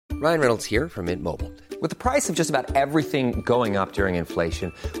Ryan Reynolds here from Mint Mobile. With the price of just about everything going up during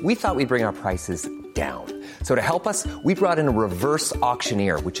inflation, we thought we'd bring our prices down. So to help us, we brought in a reverse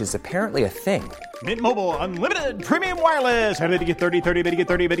auctioneer, which is apparently a thing. Mint Mobile Unlimited Premium Wireless. How to get 30, 30, bit to get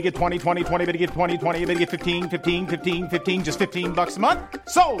 30, bit to get 20, 20, 20, bit to get 20, 20, bit to get 15, 15, 15, 15, just $15 a month?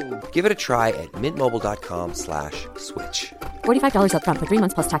 Sold! Give it a try at mintmobile.com/switch. $45 up front for 3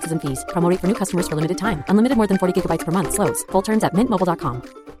 months plus taxes and fees. Promo rate for new customers for limited time. Unlimited more than 40 gigabytes per month. Slows full terms at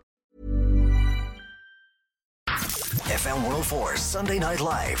mintmobile.com. FM 104 Sunday Night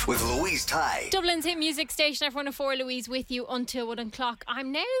Live with Louise Ty. Dublin's hit music station F104, Louise with you until 1 o'clock.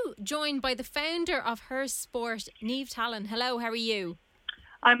 I'm now joined by the founder of Her Sport, Niamh Tallon. Hello, how are you?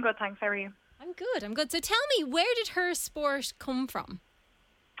 I'm good, thanks. How are you? I'm good. So tell me, where did Her Sport come from?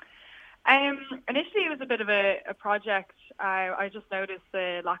 Initially, it was a bit of a project. I just noticed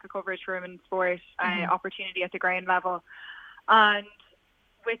the lack of coverage for women's sport, opportunity at the ground level. And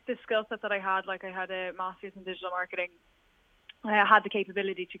with the skill set that I had, like I had a master's in digital marketing, I had the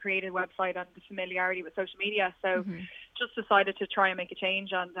capability to create a website and the familiarity with social media. So just decided to try and make a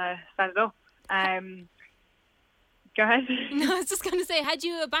change and set it up. Go ahead. No, I was just going to say, had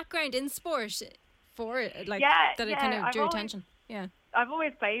you a background in sport for it? Like, that it kind of drew attention? Yeah. I've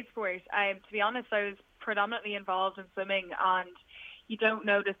always played sport. To be honest, I was predominantly involved in swimming, and you don't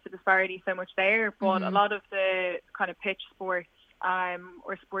notice the disparity so much there. But a lot of the kind of pitch sports, or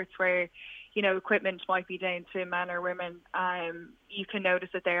sports where, you know, equipment might be down to men or women, you can notice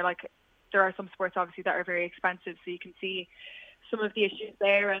it there. Like, there are some sports obviously that are very expensive, so you can see some of the issues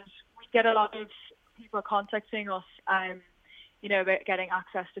there. And we get a lot of people contacting us, you know, about getting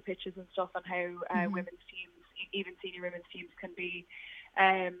access to pitches and stuff, and how women's teams, even senior women's teams, can be,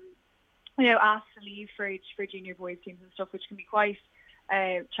 you know, asked to leave for junior boys teams and stuff, which can be quite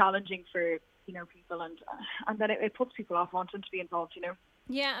challenging for, you know, people, and then it puts people off wanting to be involved, you know.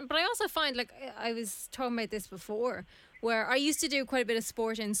 Yeah, but I also find, like, I was talking about this before, where I used to do quite a bit of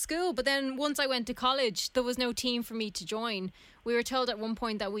sport in school, but then once I went to college, there was no team for me to join. We were told at one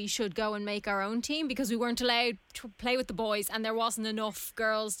point that we should go and make our own team because we weren't allowed to play with the boys, and there wasn't enough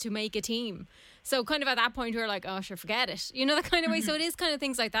girls to make a team. So kind of at that point we were like, oh sure, forget it, you know, that kind of way. So it is kind of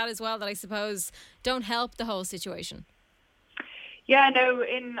things like that as well that I suppose don't help the whole situation. Yeah, no,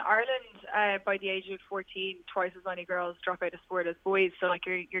 in Ireland, by the age of 14, twice as many girls drop out of sport as boys. So, like,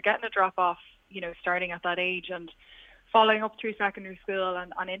 you're getting a drop off, you know, starting at that age and following up through secondary school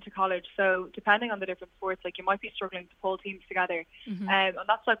and into college. So, depending on the different sports, like, you might be struggling to pull teams together. And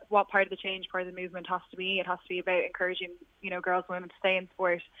that's, like, what part of the change, part of the movement has to be. It has to be about encouraging, you know, girls and women to stay in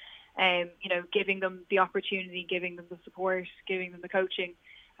sport, you know, giving them the opportunity, giving them the support, giving them the coaching.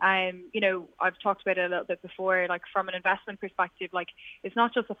 You know, I've talked about it a little bit before, like, from an investment perspective, like, it's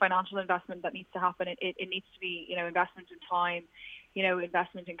not just a financial investment that needs to happen. It needs to be, you know, investment in time, you know,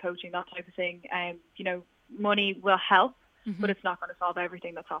 investment in coaching, that type of thing. You know, money will help, but it's not going to solve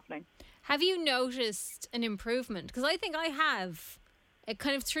everything that's happening. Have you noticed an improvement? Because I think I have,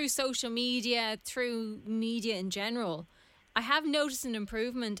 kind of through social media, through media in general. I have noticed an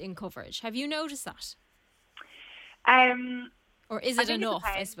improvement in coverage. Have you noticed that? Or is it enough,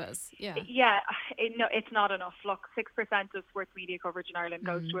 I suppose? Yeah. Yeah, no, it's not enough. Look, 6% of sports media coverage in Ireland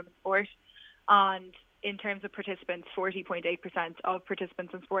goes to women's sport. And in terms of participants, 40.8% of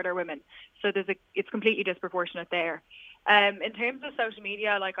participants in sport are women. So it's completely disproportionate there. In terms of social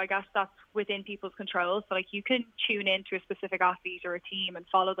media, like, I guess that's within people's control. So, like, you can tune into a specific athlete or a team and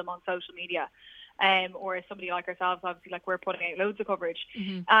follow them on social media. Or somebody like ourselves, obviously, like, we're putting out loads of coverage.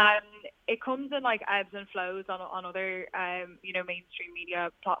 It comes in, like, ebbs and flows on other, you know, mainstream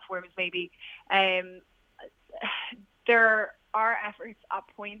media platforms maybe. There are efforts at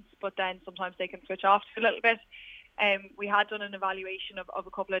points, but then sometimes they can switch off a little bit. We had done an evaluation of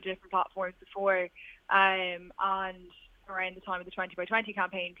a couple of different platforms before, and around the time of the 20 by 20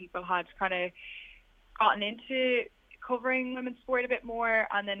 campaign, people had kind of gotten into covering women's sport a bit more,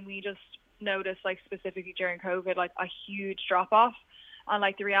 and then we just noticed, like, specifically during COVID, like, a huge drop off. And,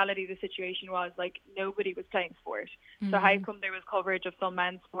 like, the reality of the situation was, like, nobody was playing sport. So how come there was coverage of some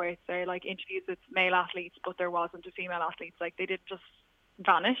men's sports or, like, interviews with male athletes, but there wasn't a female athletes? Like, they did just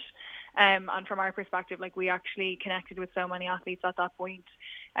vanish. And from our perspective, like, we actually connected with so many athletes at that point,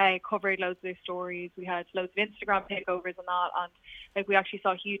 covered loads of their stories. We had loads of Instagram takeovers and that, and, like, we actually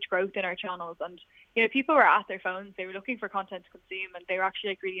saw huge growth in our channels. And, you know, people were at their phones, they were looking for content to consume, and they were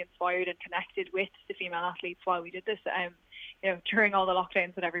actually, like, really inspired and connected with the female athletes while we did this, you know, during all the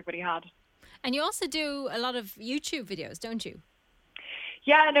lockdowns that everybody had. And you also do a lot of YouTube videos, don't you?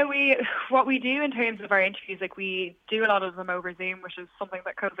 Yeah, no, what we do in terms of our interviews, like, we do a lot of them over Zoom, which is something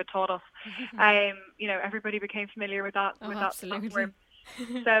that COVID taught us. You know, everybody became familiar with that. Absolutely. Platform.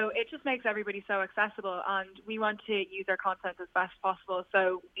 So it just makes everybody so accessible, and we want to use our content as best possible.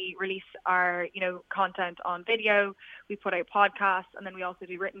 So we release our, content on video, we put out podcasts, and then we also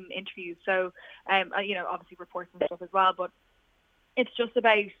do written interviews. So, obviously reports and stuff as well. But it's just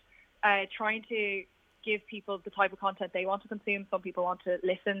about trying to give people the type of content they want to consume. Some people want to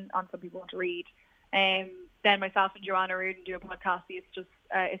listen, and some people want to read. Then myself and Joanna Reardon do a podcast. It's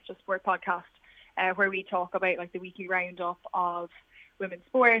just Sport Podcast, where we talk about like the weekly roundup of women's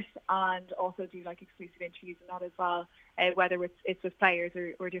sport, and also do like exclusive interviews and that as well, whether it's with players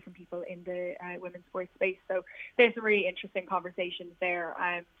or different people in the women's sports space. So there's some really interesting conversations there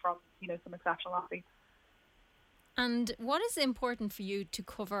from some exceptional athletes. And what is important for you to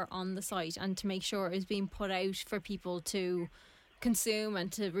cover on the site and to make sure is being put out for people to consume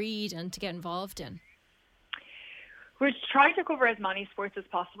and to read and to get involved in? We're trying to cover as many sports as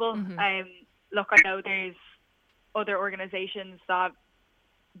possible. Look, I know there's other organisations that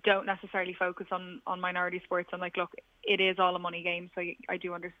don't necessarily focus on minority sports, and look, it is all a money game, so I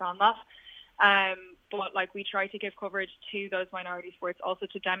do understand that. But we try to give coverage to those minority sports, also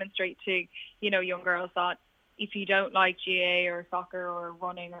to demonstrate to young girls that if you don't like GAA or soccer or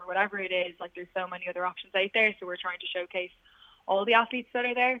running or whatever it is, there's so many other options out there. So we're trying to showcase all the athletes that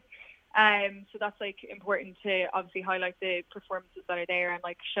are there. So that's important to obviously highlight the performances that are there and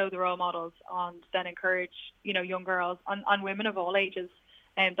show the role models, and then encourage young girls and women of all ages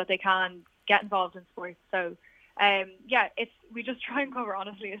that they can get involved in sports. So we just try and cover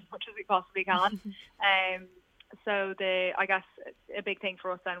honestly as much as we possibly can. So I guess a big thing for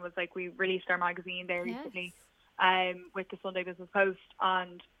us then was we released our magazine there recently with the Sunday Business Post,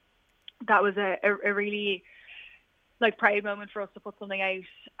 and that was a really proud moment for us to put something out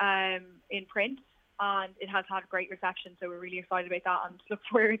in print, and it has had great reception, so we're really excited about that and look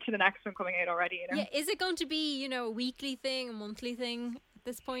forward to the next one coming out already. Yeah, is it going to be a weekly thing, a monthly thing at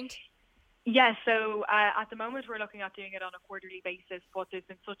this point? Yeah, so at the moment we're looking at doing it on a quarterly basis, but there's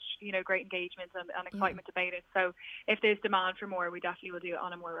been such great engagement and excitement about it. So if there's demand for more, we definitely will do it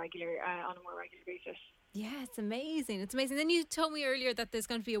on a more regular basis. Yeah, it's amazing. It's amazing. Then you told me earlier that there's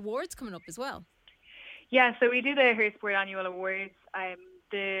going to be awards coming up as well. Yeah, so we do the Her Sport Annual Awards.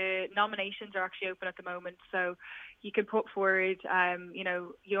 The nominations are actually open at the moment, so you can put forward,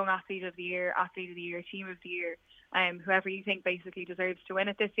 Young Athlete of the Year, Team of the Year, whoever you think basically deserves to win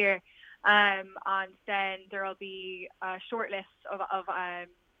it this year. And then there'll be a short list of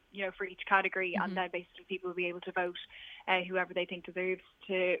for each category, and then basically people will be able to vote whoever they think deserves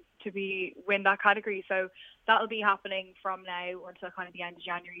to win that category. So that'll be happening from now until kind of the end of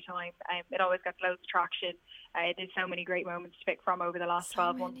January time. It always gets loads of traction. There's so many great moments to pick from over the last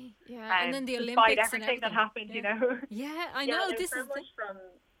 12 months. Yeah, and then the Olympics despite and everything that happened, Yeah, I know. This is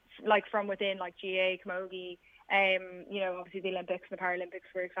from within, GAA, Camogie. Obviously the Olympics and the Paralympics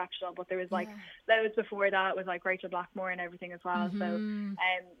were exceptional, but there was loads before that with Rachel Blackmore and everything as well. So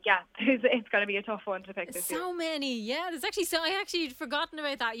it's going to be a tough one to pick this year. So many, there's actually I actually had forgotten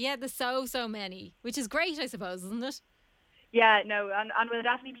about that. Yeah, there's so many, which is great, I suppose, isn't it? Yeah, no, and we'll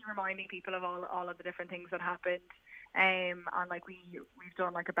definitely be reminding people of all of the different things that happened. And we've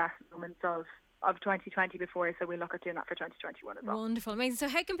done a best moments of 2020 before, so we'll look at doing that for 2021 as well. Wonderful, amazing. So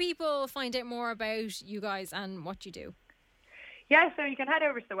how can people find out more about you guys and what you do? Yeah, so you can head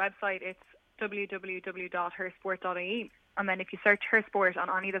over to the website. It's www.hersport.ie, and then if you search Her Sport on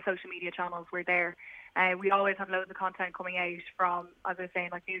any of the social media channels, we're there. We always have loads of content coming out, from, as I was saying,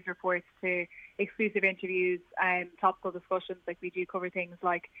 news reports to exclusive interviews and topical discussions. We do cover things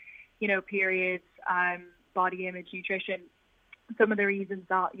like periods, body image, nutrition, some of the reasons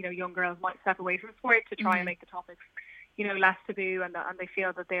that young girls might step away from sport, to try and make the topics less taboo, and they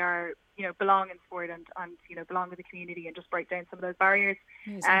feel that they are belong in sport and belong with the community, and just break down some of those barriers.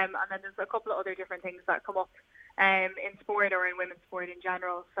 And then there's a couple of other different things that come up in sport or in women's sport in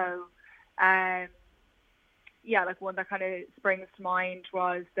general. So one that kind of springs to mind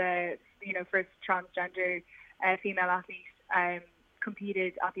was the first transgender female athlete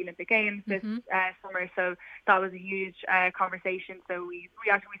competed at the Olympic Games this summer, so that was a huge conversation. So we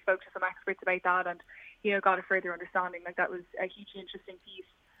actually spoke to some experts about that, and got a further understanding. That was a hugely interesting piece.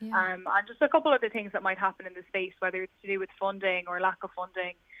 And just a couple other things that might happen in the space, whether it's to do with funding or lack of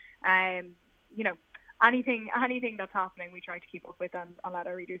funding. Anything that's happening, we try to keep up with and let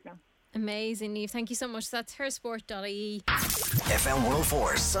our readers know. Amazing, Niamh. Thank you so much. That's hersport.ie. FM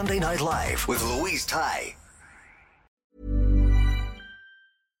 104 Sunday Night Live with Louise Ty.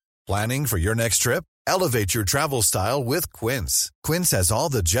 Planning for your next trip? Elevate your travel style with Quince. Quince has all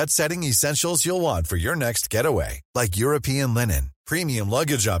the jet-setting essentials you'll want for your next getaway, like European linen, premium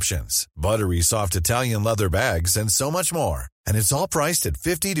luggage options, buttery soft Italian leather bags, and so much more. And it's all priced at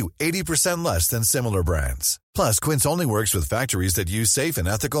 50 to 80% less than similar brands. Plus, Quince only works with factories that use safe and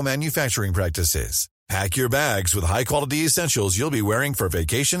ethical manufacturing practices. Pack your bags with high-quality essentials you'll be wearing for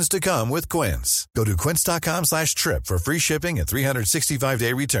vacations to come with Quince. Go to quince.com/trip for free shipping and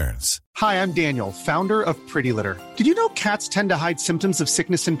 365-day returns. Hi, I'm Daniel, founder of Pretty Litter. Did you know cats tend to hide symptoms of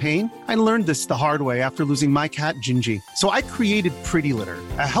sickness and pain? I learned this the hard way after losing my cat, Gingy. So I created Pretty Litter,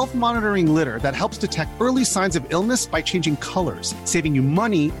 a health monitoring litter that helps detect early signs of illness by changing colors, saving you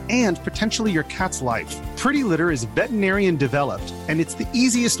money and potentially your cat's life. Pretty Litter is veterinarian developed, and it's the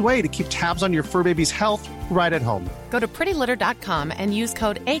easiest way to keep tabs on your fur baby's health right at home. Go to prettylitter.com and use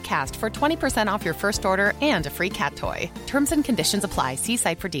code ACAST for 20% off your first order and a free cat toy. Terms and conditions apply. See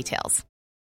site for details.